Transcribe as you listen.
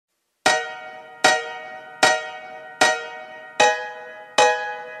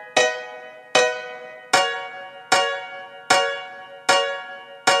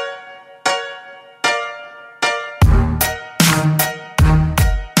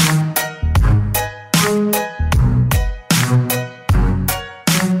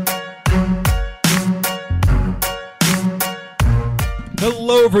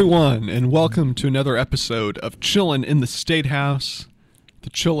everyone, and welcome to another episode of Chillin in the Statehouse,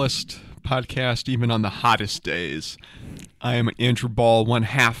 the chillest podcast even on the hottest days. I am Andrew Ball, one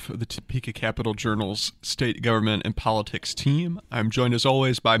half of the Topeka Capital Journal's state government and politics team. I'm joined as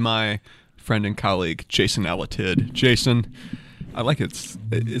always by my friend and colleague, Jason Ellatid. Jason, I like it.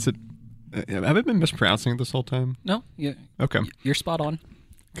 Have I been mispronouncing it this whole time? No. Okay. You're spot on.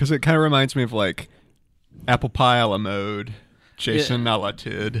 Because it kind of reminds me of like apple pie a la mode. Jason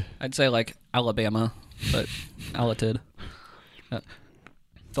Ellatid. I'd say like Alabama, but Ellatid.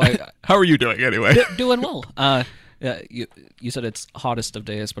 How are you doing anyway? Doing well. You said it's hottest of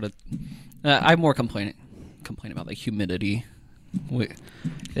days, but I'm more complaining about the humidity.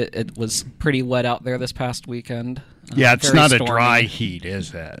 It was pretty wet out there this past weekend. Yeah, it's not stormy. a dry heat,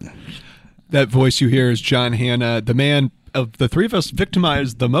 is it? That voice you hear is John Hanna, the man of the three of us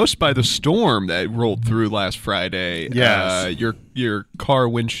victimized the most by the storm that rolled through last Friday. Yes. Your car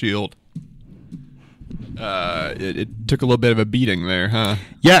windshield, it took a little bit of a beating there, huh?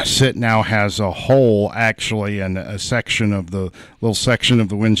 Yes, it now has a hole, actually, and a section of the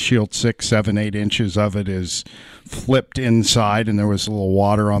windshield, 6, 7, 8 inches of it is flipped inside, and there was a little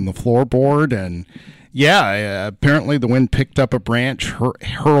water on the floorboard, and yeah, apparently the wind picked up a branch,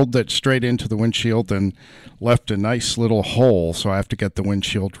 hurled it straight into the windshield, and left a nice little hole, so I have to get the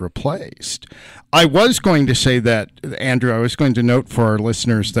windshield replaced. I was going to say that, Andrew, I was going to note for our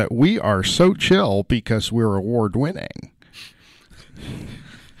listeners that we are so chill because we're award-winning.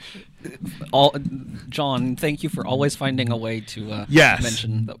 John, thank you for always finding a way to Yes.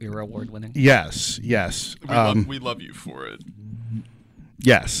 mention that we were award-winning. Yes. We love you for it.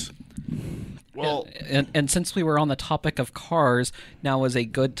 Yes. Well, and since we were on the topic of cars, now is a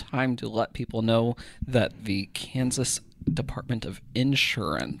good time to let people know that the Kansas Department of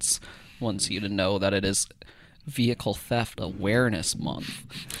Insurance wants you to know that it is Vehicle Theft Awareness Month.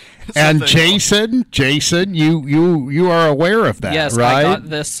 And Jason, you are aware of that, yes, right? I got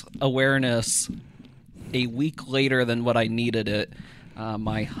this awareness a week later than what I needed it.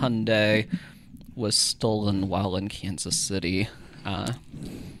 My Hyundai was stolen while in Kansas City.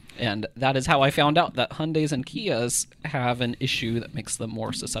 And that is how I found out that Hyundais and Kias have an issue that makes them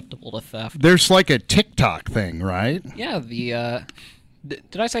more susceptible to theft. There's like a TikTok thing, right? Yeah,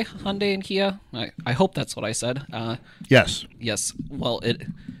 did I say Hyundai and Kia? I hope that's what I said. Yes. Yes. Well,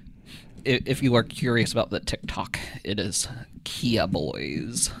 if you are curious about the TikTok, it is Kia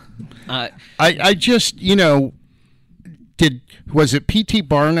Boys. I just, was it P.T.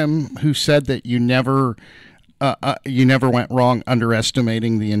 Barnum who said that you never went wrong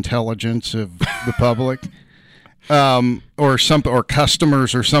underestimating the intelligence of the public, or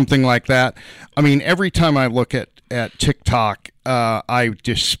customers or something like that. I mean, every time I look at TikTok, I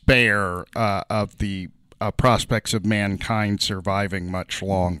despair of the prospects of mankind surviving much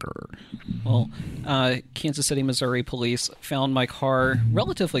longer. Well, Kansas City, Missouri police found my car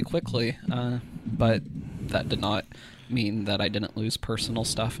relatively quickly, but that did not mean that I didn't lose personal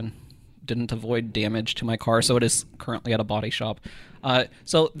stuff and didn't avoid damage to my car, so it is currently at a body shop.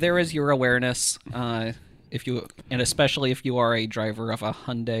 So there is your awareness, especially if you are a driver of a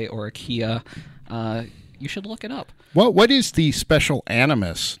Hyundai or a Kia, you should look it up. What is the special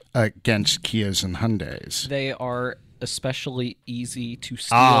animus against Kias and Hyundais? They are especially easy to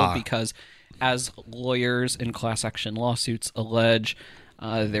steal because, as lawyers in class action lawsuits allege,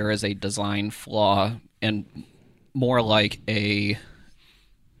 there is a design flaw and more like a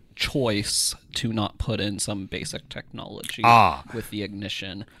choice to not put in some basic technology with the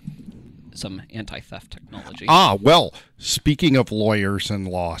ignition, some anti-theft technology. Well, speaking of lawyers and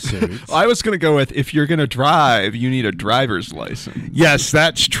lawsuits. I was going to go with, if you're going to drive, you need a driver's license. Yes,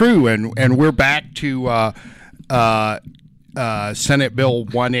 that's true, and we're back to Senate Bill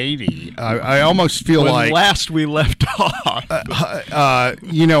 180. I almost feel like last we left off.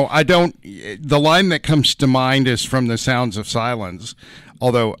 I don't. The line that comes to mind is from The Sounds of Silence,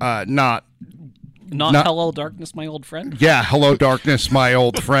 although not hello, darkness, my old friend. Yeah, hello, darkness, my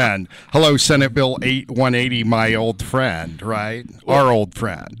old friend. Hello, Senate Bill 180, my old friend. Right, our old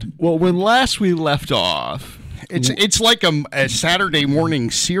friend. Well, when last we left off. It's like a Saturday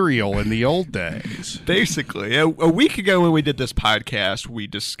morning cereal in the old days. Basically. A week ago when we did this podcast, we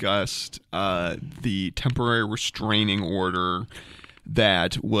discussed the temporary restraining order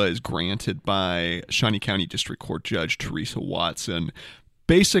that was granted by Shawnee County District Court Judge Teresa Watson,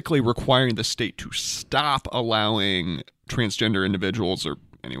 basically requiring the state to stop allowing transgender individuals or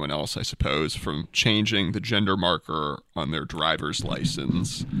anyone else, I suppose, from changing the gender marker on their driver's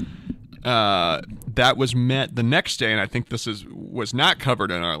license. That was met the next day, and I think this was not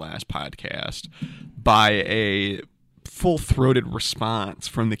covered in our last podcast, by a full-throated response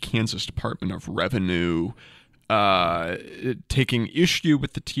from the Kansas Department of Revenue, taking issue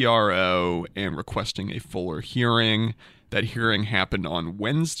with the TRO and requesting a fuller hearing. That hearing happened on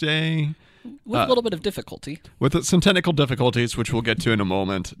Wednesday. With a little bit of difficulty. With some technical difficulties, which we'll get to in a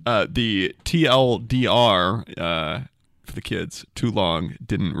moment. The TLDR, for the kids, too long,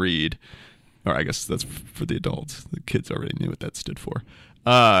 didn't read. Or I guess that's for the adults. The kids already knew what that stood for.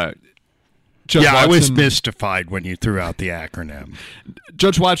 Judge Watson, I was mystified when you threw out the acronym.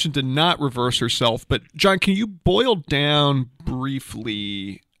 Judge Watson did not reverse herself. But, John, can you boil down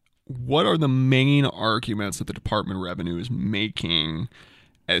briefly what are the main arguments that the Department of Revenue is making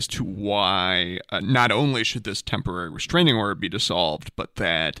as to why not only should this temporary restraining order be dissolved, but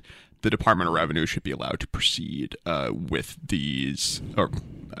that the Department of Revenue should be allowed to proceed with these, or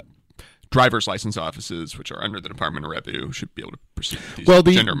driver's license offices, which are under the Department of Revenue, should be able to proceed with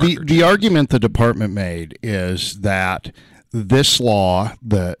these gender marker changes? The argument the department made is that this law,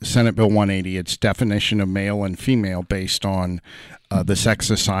 the Senate Bill 180, its definition of male and female based on the sex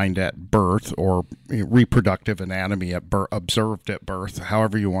assigned at birth or reproductive anatomy at observed at birth,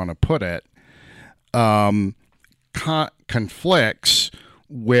 however you want to put it, conflicts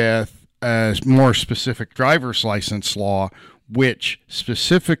with a more specific driver's license law, which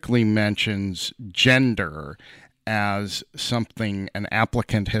specifically mentions gender as something an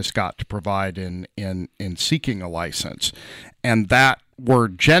applicant has got to provide in seeking a license. And that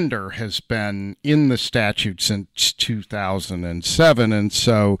word gender has been in the statute since 2007. And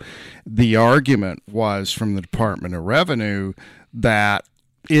so the argument was from the Department of Revenue that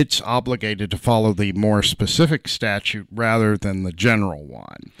it's obligated to follow the more specific statute rather than the general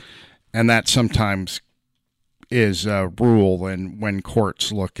one. And that sometimes is a rule when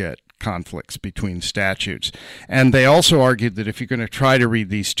courts look at conflicts between statutes. And they also argued that if you're going to try to read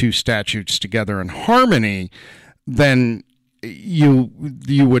these two statutes together in harmony, then you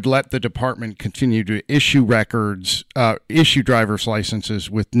would let the department continue to issue issue driver's licenses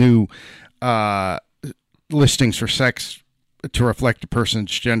with new listings for sex to reflect a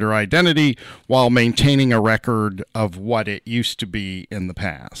person's gender identity while maintaining a record of what it used to be in the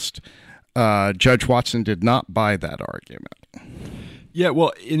past. Judge Watson did not buy that argument. Yeah,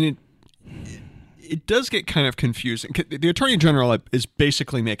 well, it does get kind of confusing. The Attorney General is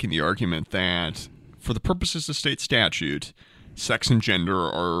basically making the argument that for the purposes of state statute, sex and gender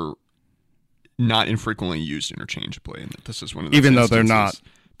are not infrequently used interchangeably, and that this is one of those even instances. though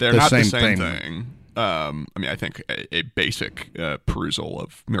they're not the same thing. I mean, I think a basic perusal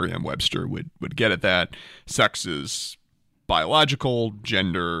of Merriam-Webster would get at that. Sex is biological,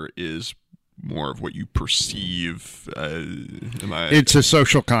 gender is more of what you perceive. It's a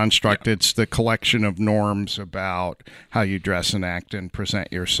social construct. Yeah. It's the collection of norms about how you dress and act and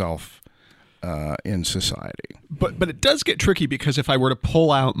present yourself in society. But it does get tricky because if I were to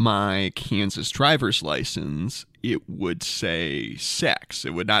pull out my Kansas driver's license, it would say sex.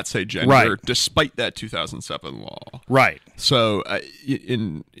 It would not say gender, right, despite that 2007 law. Right. So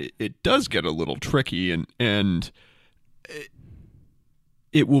it does get a little tricky, and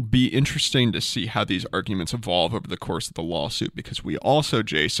it will be interesting to see how these arguments evolve over the course of the lawsuit, because we also,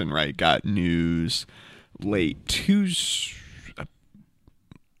 Jason, right, got news late Tuesday.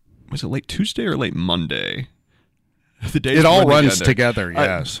 Was it late Tuesday or late Monday? The days it all runs together,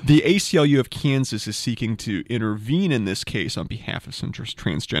 yes. The ACLU of Kansas is seeking to intervene in this case on behalf of some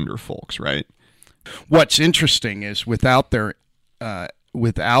transgender folks, right? What's interesting is without this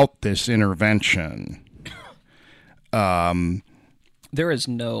intervention, there is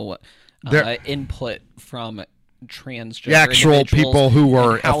no input from transgender the actual people who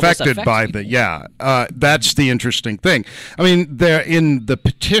were affected by that's the interesting thing. I mean, there in the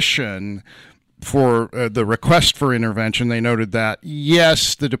petition for the request for intervention, they noted that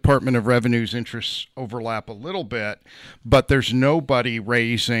yes, the Department of Revenue's interests overlap a little bit, but there's nobody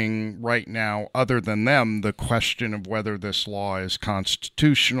raising right now other than them the question of whether this law is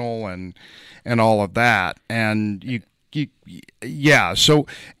constitutional and all of that. And so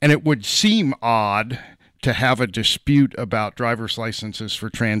it would seem odd to have a dispute about driver's licenses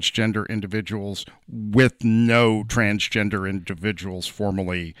for transgender individuals with no transgender individuals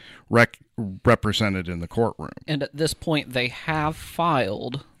formally represented in the courtroom. And at this point, they have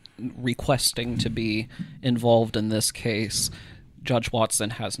filed requesting to be involved in this case. Judge Watson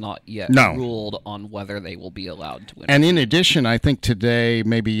has not yet ruled on whether they will be allowed to intervene. And in addition, I think today,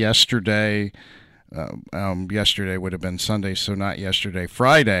 maybe yesterday, yesterday would have been Sunday, so not yesterday,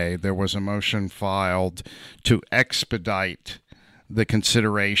 Friday, there was a motion filed to expedite the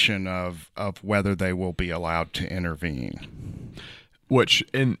consideration of whether they will be allowed to intervene. which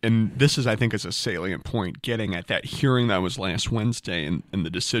and this is, I think, is a salient point, getting at that hearing that was last Wednesday and the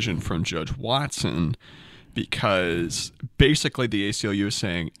decision from Judge Watson, because basically the ACLU is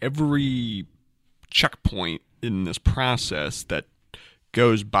saying every checkpoint in this process that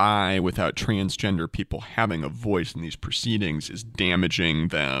goes by without transgender people having a voice in these proceedings is damaging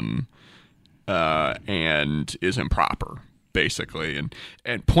them and is improper, basically.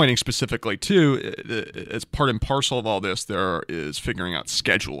 And pointing specifically to, as part and parcel of all this, there is figuring out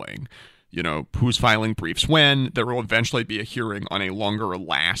scheduling. You know, who's filing briefs when. There will eventually be a hearing on a longer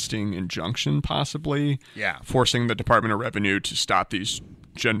lasting injunction, possibly. Yeah. Forcing the Department of Revenue to stop these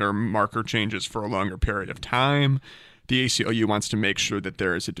gender marker changes for a longer period of time. The ACLU wants to make sure that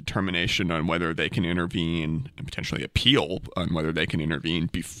there is a determination on whether they can intervene and potentially appeal on whether they can intervene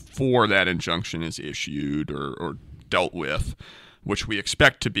before that injunction is issued or dealt with, which we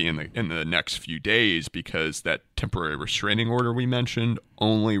expect to be in the next few days, because that temporary restraining order we mentioned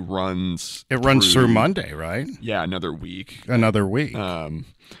only runs through Monday, right? Yeah, another week.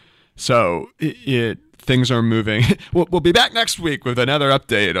 So things are moving. We'll be back next week with another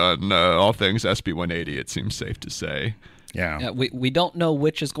update on all things SB 180. It seems safe to say. Yeah, we don't know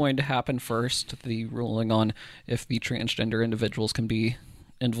which is going to happen first, the ruling on if the transgender individuals can be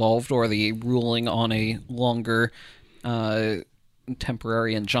involved, or the ruling on a longer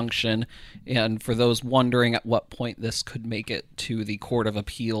temporary injunction. And for those wondering at what point this could make it to the Court of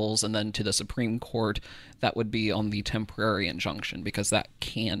Appeals and then to the Supreme Court, that would be on the temporary injunction, because that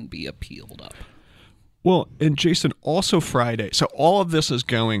can be appealed up. Well, and Jason, also Friday, so all of this is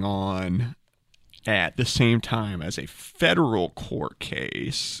going on at the same time as a federal court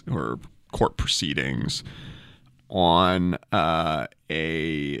case or court proceedings on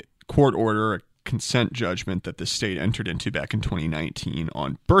a court order, a consent judgment that the state entered into back in 2019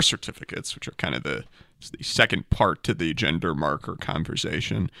 on birth certificates, which are kind of the second part to the gender marker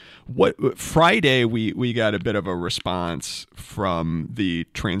conversation. Friday, we got a bit of a response from the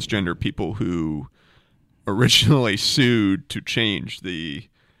transgender people who originally sued to change the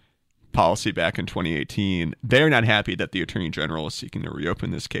policy back in 2018. They're not happy that the Attorney General is seeking to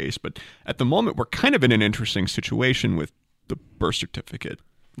reopen this case, but at the moment we're kind of in an interesting situation with the birth certificate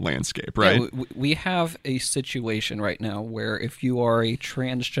landscape, right? Yeah, we have a situation right now where if you are a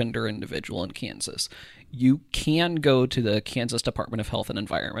transgender individual in Kansas, you can go to the Kansas Department of Health and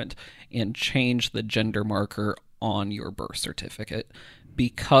Environment and change the gender marker on your birth certificate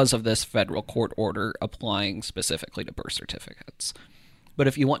because of this federal court order applying specifically to birth certificates. But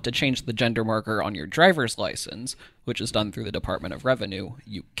if you want to change the gender marker on your driver's license, which is done through the Department of Revenue,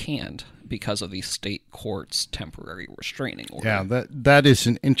 you can't because of the state court's temporary restraining order. Yeah, that is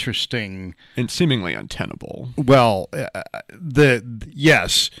an interesting and seemingly untenable. Well,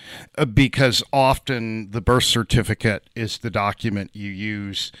 because often the birth certificate is the document you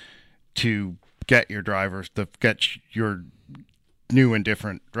use to get your new and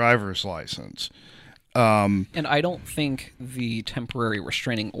different driver's license. And I don't think the temporary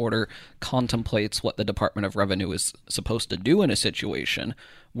restraining order contemplates what the Department of Revenue is supposed to do in a situation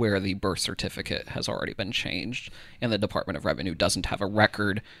where the birth certificate has already been changed and the Department of Revenue doesn't have a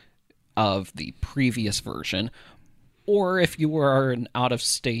record of the previous version. Or if you were an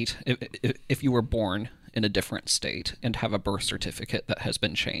out-of-state, if you were born in a different state and have a birth certificate that has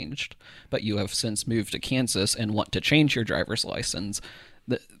been changed, but you have since moved to Kansas and want to change your driver's license,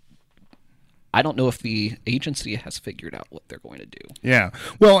 I don't know if the agency has figured out what they're going to do. Yeah.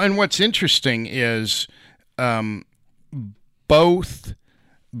 Well, and what's interesting is both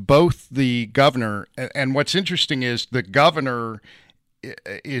the governor, and what's interesting is the governor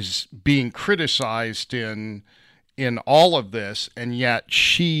is being criticized in all of this, and yet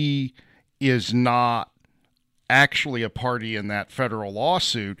she is not actually a party in that federal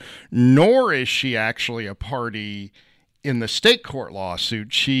lawsuit, nor is she actually a party in the state court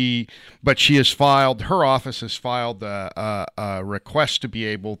lawsuit. Her office has filed a request to be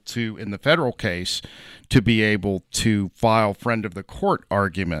able to, in the federal case, to be able to file friend of the court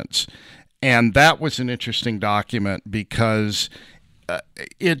arguments. And that was an interesting document because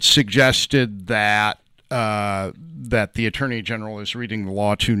it suggested that the Attorney General is reading the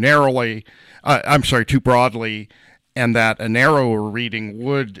law too broadly, and that a narrower reading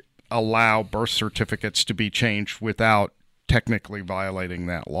would allow birth certificates to be changed without technically violating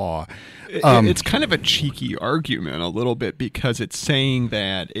that law. It's kind of a cheeky argument a little bit, because it's saying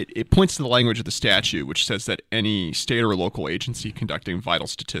that it points to the language of the statute, which says that any state or local agency conducting vital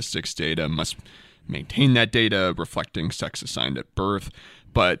statistics data must maintain that data reflecting sex assigned at birth.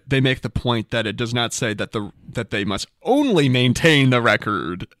 but they make the point that it does not say that that they must only maintain the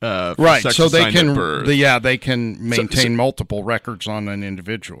record. Right, sex so they assigned at can, birth. they can maintain multiple records on an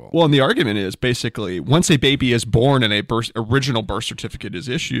individual. Well, and the argument is basically once a baby is born and a original birth certificate is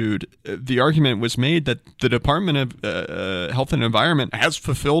issued, the argument was made that the Department of Health and Environment has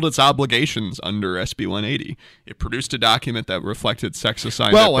fulfilled its obligations under SB 180. It produced a document that reflected sex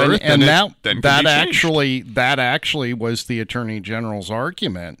assigned at birth, and that actually was the Attorney General's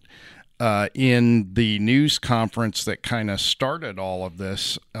argument in the news conference that kind of started all of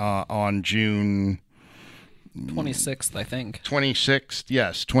this on June 26th, I think. 26th,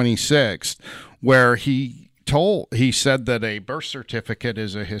 yes, 26th, where he said that a birth certificate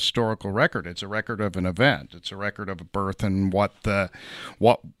is a historical record. It's a record of an event. It's a record of a birth and what the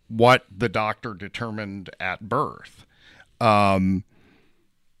doctor determined at birth. And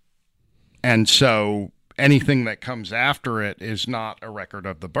so anything that comes after it is not a record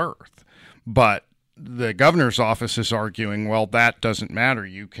of the birth. But the governor's office is arguing, well, that doesn't matter.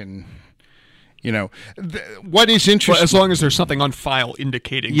 You can, what is interesting. Well, as long as there's something on file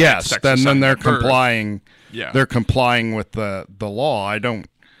indicating. Yes, then they're complying. Yeah. They're complying with the law. I don't,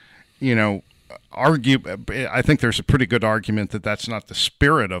 argue. I think there's a pretty good argument that that's not the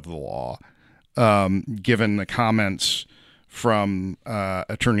spirit of the law, given the comments from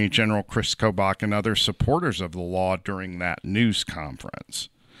Attorney General Chris Kobach and other supporters of the law during that news conference.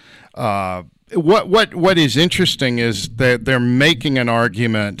 What is interesting is that they're making an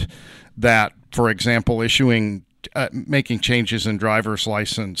argument that, for example, making changes in driver's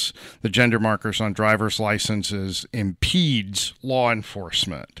license, the gender markers on driver's licenses impedes law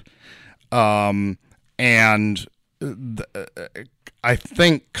enforcement. I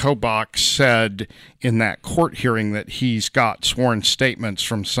think Kobach said in that court hearing that he's got sworn statements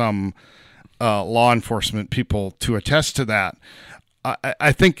from some law enforcement people to attest to that.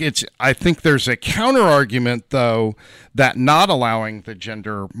 I think there's a counter argument, though, that not allowing the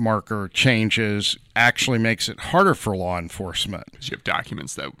gender marker changes actually makes it harder for law enforcement. Because you have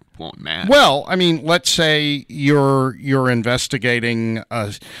documents that won't match. Well, I mean, let's say you're investigating,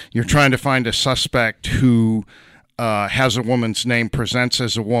 you're trying to find a suspect who has a woman's name, presents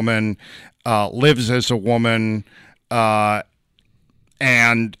as a woman, lives as a woman, and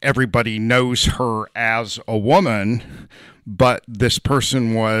everybody knows her as a woman, but this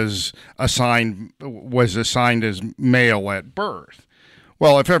person was assigned as male at birth.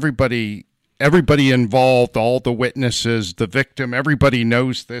 Well, if everybody involved, all the witnesses, the victim, everybody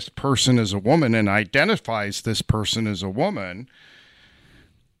knows this person is a woman and identifies this person as a woman,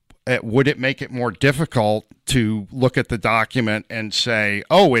 would it make it more difficult to look at the document and say,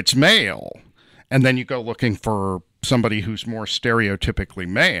 oh, it's male, and then you go looking for somebody who's more stereotypically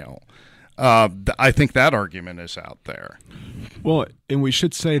male? I think that argument is out there. Well, and we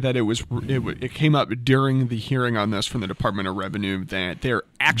should say that it came up during the hearing on this from the Department of Revenue that there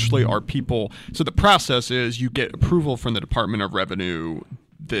actually are people. So the process is you get approval from the Department of Revenue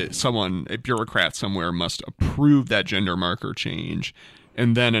that a bureaucrat somewhere must approve that gender marker change.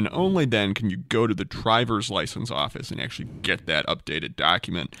 And then and only then can you go to the driver's license office and actually get that updated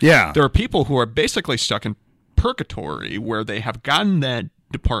document. Yeah. There are people who are basically stuck in purgatory where they have gotten that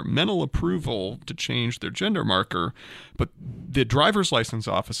departmental approval to change their gender marker, but the driver's license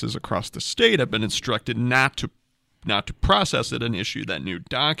offices across the state have been instructed not to process it and issue that new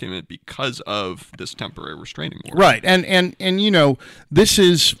document because of this temporary restraining order. Right. And this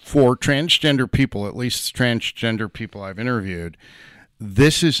is for transgender people, at least transgender people I've interviewed.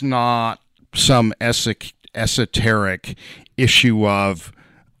 This is not some esoteric issue of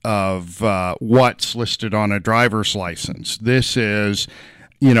what's listed on a driver's license. This is,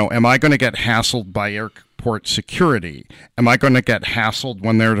 am I going to get hassled by airport security? Am I going to get hassled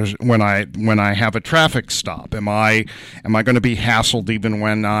when I have a traffic stop? Am I going to be hassled even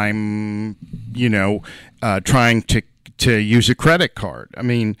when I'm, trying to use a credit card? I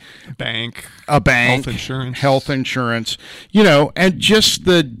mean, a bank, health insurance, and just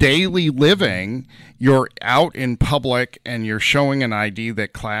the daily living. You're out in public and you're showing an ID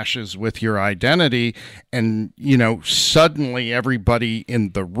that clashes with your identity, and suddenly everybody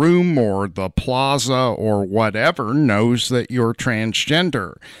in the room or the plaza or whatever knows that you're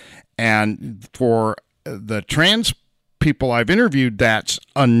transgender. And for the trans people I've interviewed, that's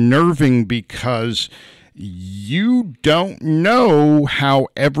unnerving because you don't know how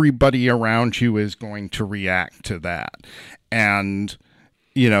everybody around you is going to react to that. And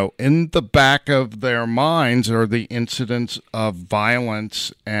in the back of their minds are the incidents of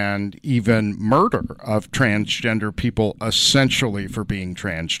violence and even murder of transgender people, essentially for being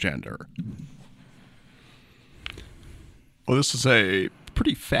transgender. Well, this is a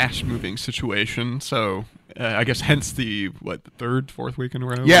pretty fast-moving situation. So I guess hence the third, fourth week in a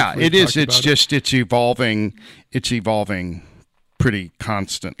row. Yeah, it is. It's evolving. It's evolving pretty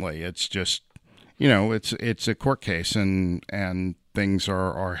constantly. It's just, it's a court case, and things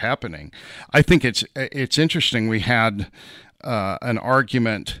are happening. I think it's interesting. We had an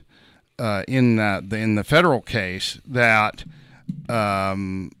argument in the federal case that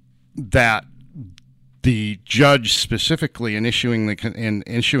the judge specifically in issuing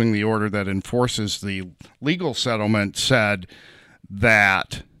the order that enforces the legal settlement said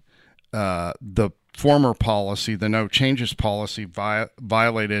that the former policy, the no changes policy,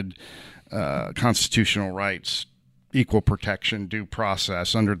 violated constitutional rights, equal protection, due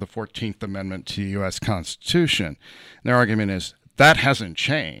process under the 14th Amendment to the U.S. Constitution. And their argument is that hasn't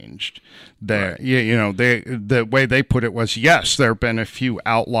changed. Right. The way they put it was, yes, there have been a few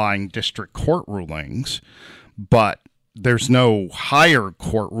outlying district court rulings, but there's no higher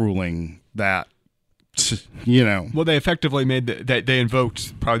court ruling that, Well, they effectively made they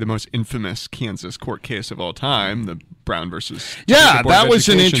invoked probably the most infamous Kansas court case of all time, the Brown versus. Yeah, that was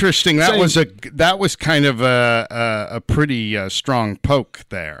an interesting. That was kind of a pretty strong poke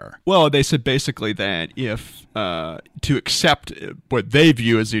there. Well, they said basically that if to accept what they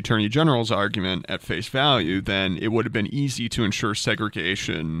view as the Attorney General's argument at face value, then it would have been easy to ensure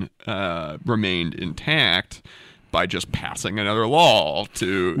segregation remained intact by just passing another law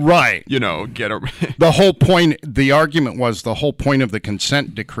to, right, get a... The whole point, the argument was the whole point of the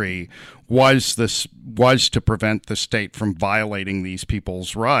consent decree was to prevent the state from violating these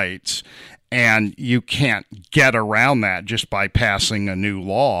people's rights, and you can't get around that just by passing a new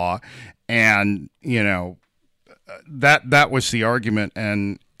law, and that was the argument,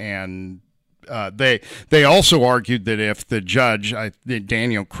 and they also argued that if the judge,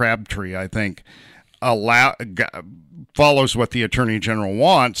 Daniel Crabtree, I think, follows what the Attorney General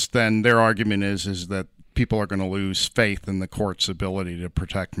wants, then their argument is that people are going to lose faith in the court's ability to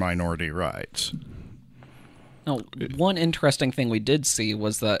protect minority rights. Now, one interesting thing we did see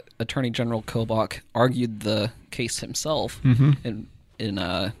was that Attorney General Kobach argued the case himself in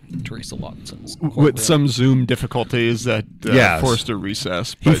Teresa Watson's courtroom. With some Zoom difficulties that forced a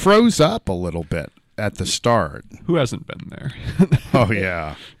recess. He froze up a little bit at the start. Who hasn't been there? Oh,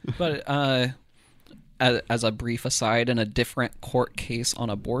 yeah. But as a brief aside, in a different court case on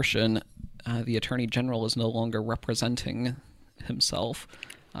abortion, the Attorney General is no longer representing himself.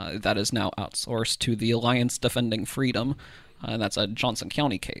 That is now outsourced to the Alliance Defending Freedom. That's a Johnson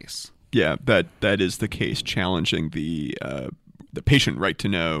County case. Yeah, that is the case challenging the Patient Right to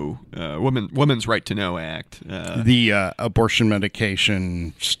Know, Women's Right to Know Act. The abortion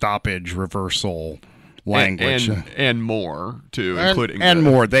medication stoppage reversal language. And more, too, including... And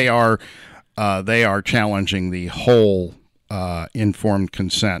more. They are challenging the whole informed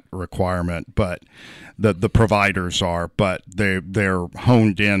consent requirement, but the providers are, but they're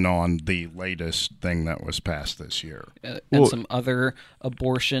honed in on the latest thing that was passed this year. And some other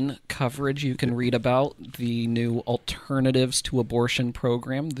abortion coverage you can read about, the new Alternatives to Abortion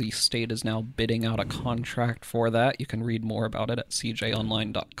program. The state is now bidding out a contract for that. You can read more about it at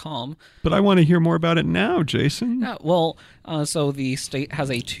cjonline.com. But I want to hear more about it now, Jason. Yeah, well, so the state has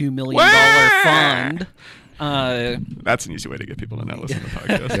a $2 million fund. That's an easy way to get people to not listen to the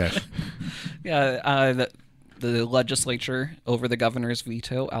podcast. Yes. Yeah, the legislature, over the governor's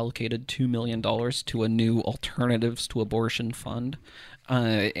veto, allocated $2 million to a new Alternatives to Abortion fund.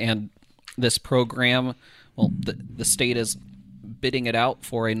 And this program, well, the state is bidding it out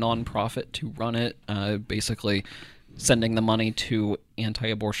for a nonprofit to run it, basically sending the money to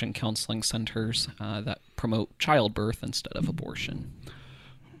anti-abortion counseling centers that promote childbirth instead of abortion.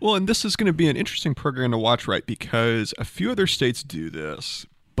 Well, and this is going to be an interesting program to watch, right? Because a few other states do this,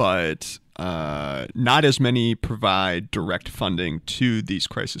 but not as many provide direct funding to these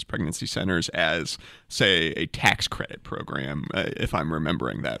crisis pregnancy centers as, say, a tax credit program, if I'm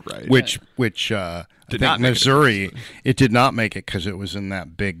remembering that right. Which I think Missouri, it did not make it because it was in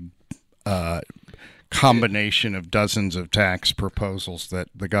that big combination of dozens of tax proposals that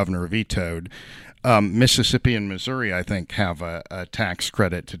the governor vetoed. Mississippi and Missouri, I think, have a tax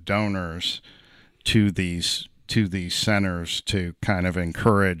credit to donors to these centers to kind of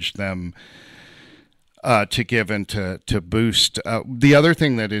encourage them to give and to boost. The other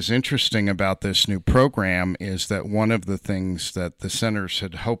thing that is interesting about this new program is that one of the things that the centers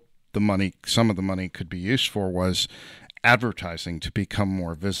had hoped some of the money could be used for was advertising to become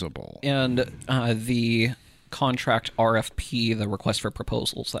more visible. And the contract RFP, the request for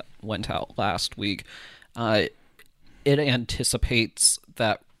proposals that went out last week, it anticipates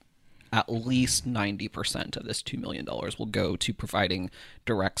that at least 90% of this $2 million will go to providing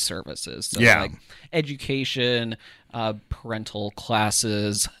direct services. So like education, parental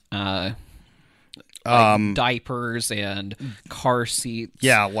classes, like diapers and car seats.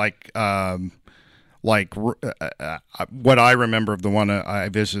 Yeah, what I remember of the one I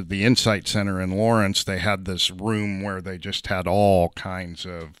visited, the Insight Center in Lawrence, they had this room where they just had all kinds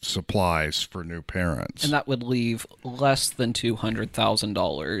of supplies for new parents. And that would leave less than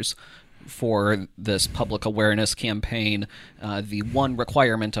 $200,000 for this public awareness campaign. The one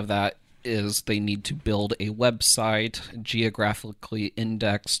requirement of that is they need to build a website geographically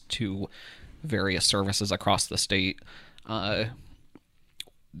indexed to various services across the state.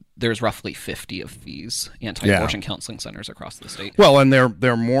 There's roughly 50 of these anti-abortion counseling centers across the state. Well, and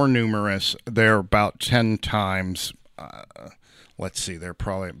they're more numerous. They're about 10 times. They're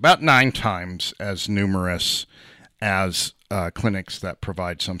probably about 9 times as numerous as clinics that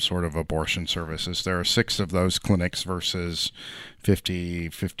provide some sort of abortion services. There are 6 of those clinics versus 50,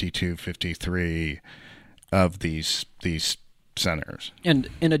 52, 53 of these centers. And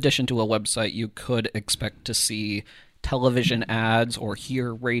in addition to a website, you could expect to see television ads or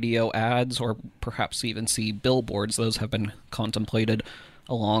hear radio ads or perhaps even see billboards. Those have been contemplated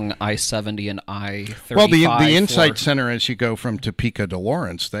along I-70 and I-35. Well, the Insight Center, as you go from Topeka to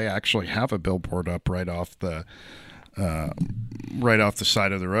Lawrence, they actually have a billboard up right off the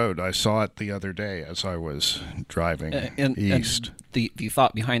side of the road. I saw it the other day as I was driving east. And the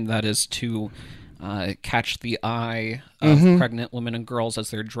thought behind that is to catch the eye of pregnant women and girls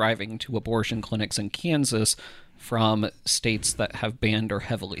as they're driving to abortion clinics in Kansas from states that have banned or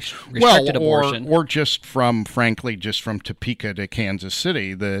heavily restricted abortion. Or just from Topeka to Kansas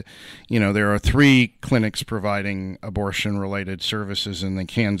City. There are 3 clinics providing abortion-related services in the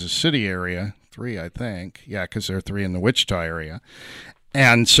Kansas City area. 3, I think. Yeah, because there are 3 in the Wichita area.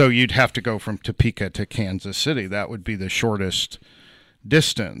 And so you'd have to go from Topeka to Kansas City. That would be the shortest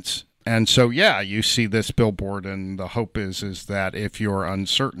distance. And so, you see this billboard, and the hope is that if you're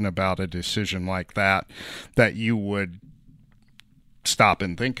uncertain about a decision like that you would stop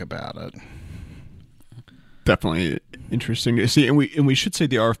and think about it. Definitely interesting to see. And we should say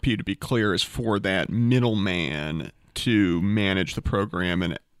the RFP, to be clear, is for that middleman to manage the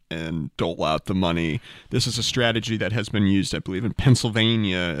program and dole out the money. This is a strategy that has been used, I believe, in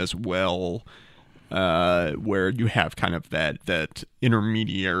Pennsylvania as well, where you have kind of that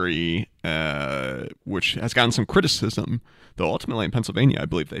intermediary, which has gotten some criticism, though ultimately in Pennsylvania, I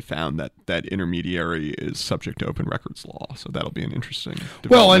believe they found that intermediary is subject to open records law. So that'll be an interesting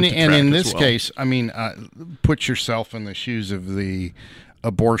development. Well, and in this case, I mean, put yourself in the shoes of the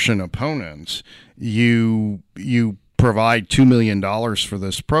abortion opponents. You provide $2 million for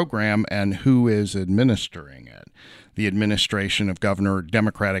this program, and who is administering it? The administration of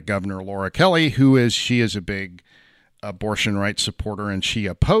Democratic Governor Laura Kelly, she is a big abortion rights supporter, and she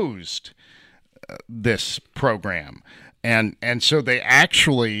opposed this program. And so they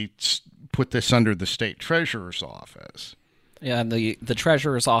actually put this under the state treasurer's office. Yeah, and the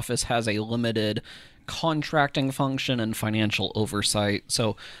treasurer's office has a limited contracting function and financial oversight.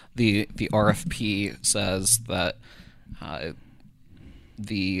 So the RFP says that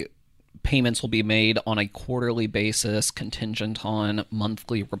the payments will be made on a quarterly basis, contingent on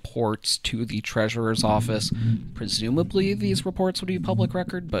monthly reports to the treasurer's office. Presumably, these reports would be public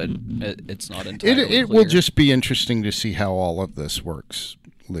record, but it's not entirely clear. It will just be interesting to see how all of this works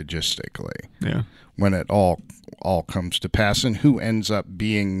logistically. Yeah, when it all comes to pass, and who ends up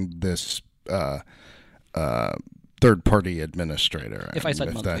being this third-party administrator. If I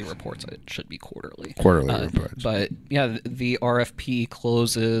said monthly reports, it should be quarterly. Quarterly reports. But yeah, the RFP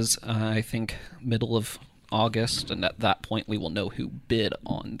closes, I think, middle of August, and at that point we will know who bid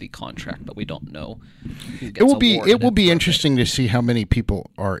on the contract, but we don't know who gets awarded. It will be interesting to see how many people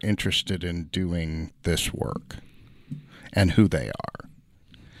are interested in doing this work and who they are.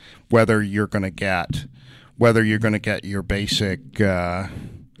 Whether you're going to get your basic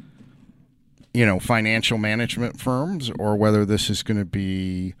financial management firms, or whether this is going to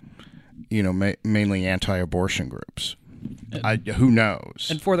be, mainly anti-abortion groups. Who knows?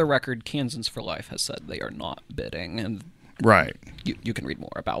 And for the record, Kansans for Life has said they are not bidding. And right. You can read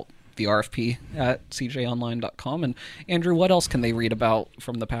more about the RFP at cjonline.com. And Andrew, what else can they read about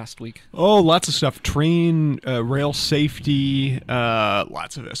from the past week? Oh, lots of stuff. Train, rail safety,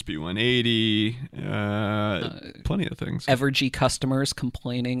 lots of SB 180, plenty of things. Evergy customers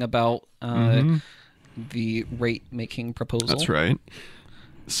complaining about the rate-making proposal. That's right.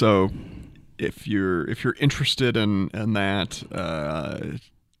 So if you're interested in that,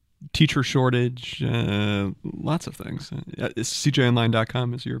 teacher shortage, lots of things.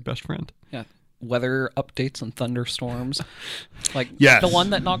 CJOnline.com is your best friend. Yeah. Weather updates and thunderstorms, like yes. the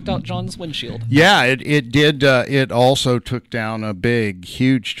one that knocked out John's windshield. Yeah, it did. It also took down a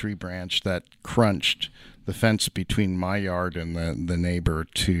huge tree branch that crunched the fence between my yard and the neighbor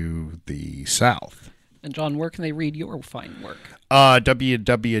to the south. And John, where can they read your fine work?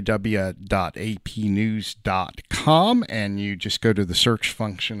 www.apnews.com, and you just go to the search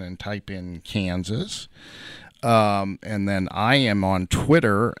function and type in Kansas. And then I am on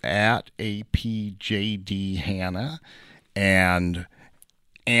Twitter at APJDHannah. And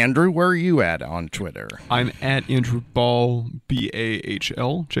Andrew, where are you at on Twitter? I'm at Andrew Ball,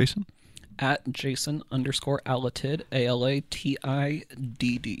 BAHL. Jason? At Jason_Alatid, ALATIDD.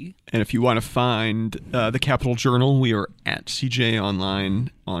 And if you want to find the Capital Journal, we are at CJ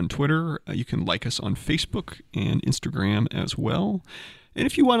Online on Twitter. You can like us on Facebook and Instagram as well. And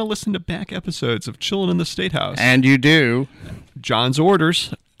if you want to listen to back episodes of Chillin' in the Statehouse, and you do, John's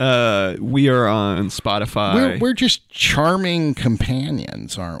Orders, we are on Spotify. We're just charming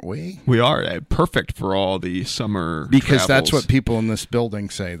companions, aren't we? We are perfect for all the summer because travels. That's what people in this building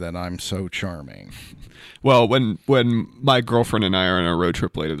say, that I'm so charming. Well, when my girlfriend and I are on a road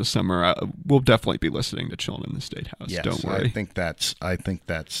trip later this summer, we'll definitely be listening to Chillin' in the Statehouse. Yes, don't worry. I think that's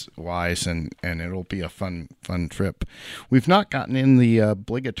wise, and it'll be a fun trip. We've not gotten in the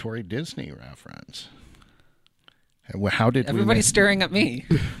obligatory Disney reference. How did everybody's staring at me?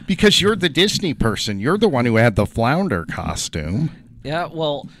 Because you're the Disney person. You're the one who had the flounder costume. Yeah,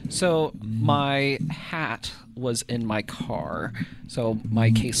 well, so my hat was in my car. So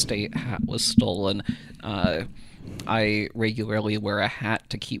my K-State hat was stolen. I regularly wear a hat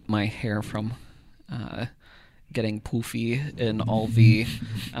to keep my hair from getting poofy in all the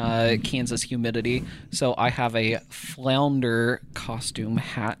Kansas humidity. So I have a flounder costume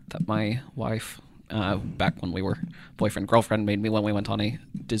hat that my wife, back when we were boyfriend-girlfriend, made me when we went on a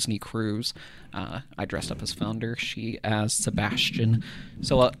Disney cruise. I dressed up as Flounder, she as Sebastian.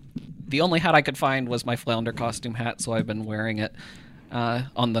 So the only hat I could find was my Flounder costume hat, so I've been wearing it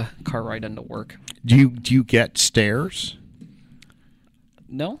on the car ride into work. Do you get stairs?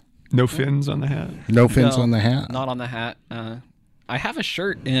 No. No fins on the hat? No fins on the hat? Not on the hat. I have a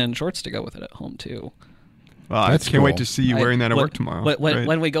shirt and shorts to go with it at home, too. Well, I can't wait to see you wearing that at work tomorrow.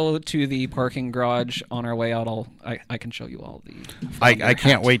 When we go to the parking garage on our way out, I can show you all the. I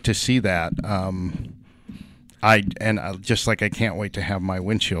can't wait to see that. Just like I can't wait to have my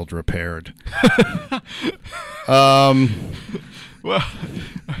windshield repaired. Well,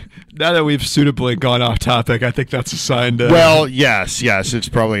 now that we've suitably gone off topic, I think that's a sign to... Well, yes, it's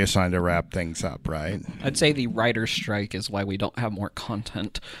probably a sign to wrap things up, right? I'd say the writer's strike is why we don't have more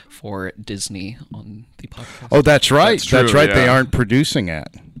content for Disney on the podcast. Oh, that's right. That's right. Yeah. They aren't producing it.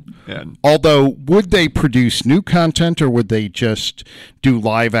 Yeah. Although, would they produce new content, or would they just do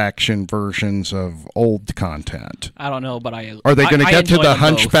live-action versions of old content? I don't know, but are they going to get to the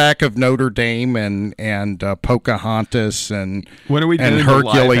Hunchback both. of Notre Dame and Pocahontas and when are we doing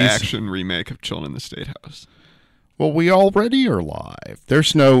Hercules? The live-action remake of Chillin' in the Statehouse? Well, we already are live.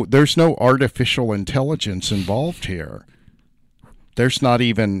 There's no artificial intelligence involved here. There's not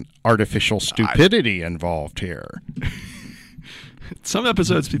even artificial stupidity involved here. Some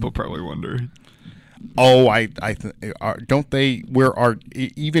episodes people probably wonder. Oh, don't they?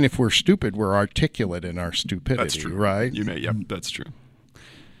 Even if we're stupid, we're articulate in our stupidity. That's true, right? Yep, that's true.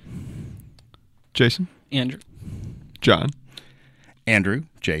 Jason, Andrew, John, Andrew,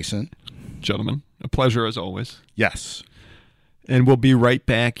 Jason, gentlemen, a pleasure as always. Yes. And we'll be right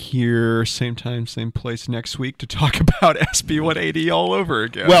back here, same time, same place next week to talk about SB 180 all over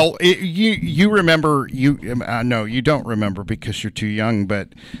again. Well, you remember, no, you don't remember because you're too young, but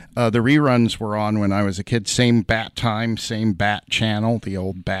the reruns were on when I was a kid. Same bat time, same bat channel, the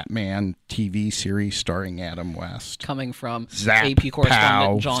old Batman TV series starring Adam West. Coming from Zap, AP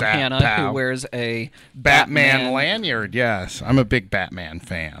correspondent John Zap, Hanna, pow. who wears a Batman lanyard, yes. I'm a big Batman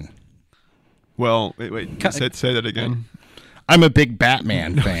fan. Well, wait, say that again. I'm a big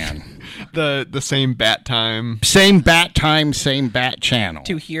Batman fan. The same bat time. Same bat time, same bat channel.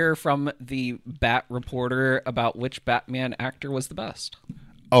 To hear from the Bat reporter about which Batman actor was the best.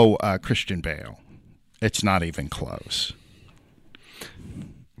 Oh, Christian Bale. It's not even close.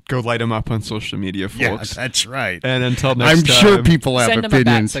 Go light him up on social media, folks. Yeah, that's right. And until next I'm time, sure people have send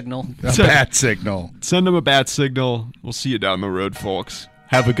opinions. Send him a bat signal. A bat signal. Send them a bat signal. We'll see you down the road, folks.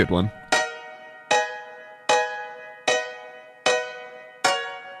 Have a good one.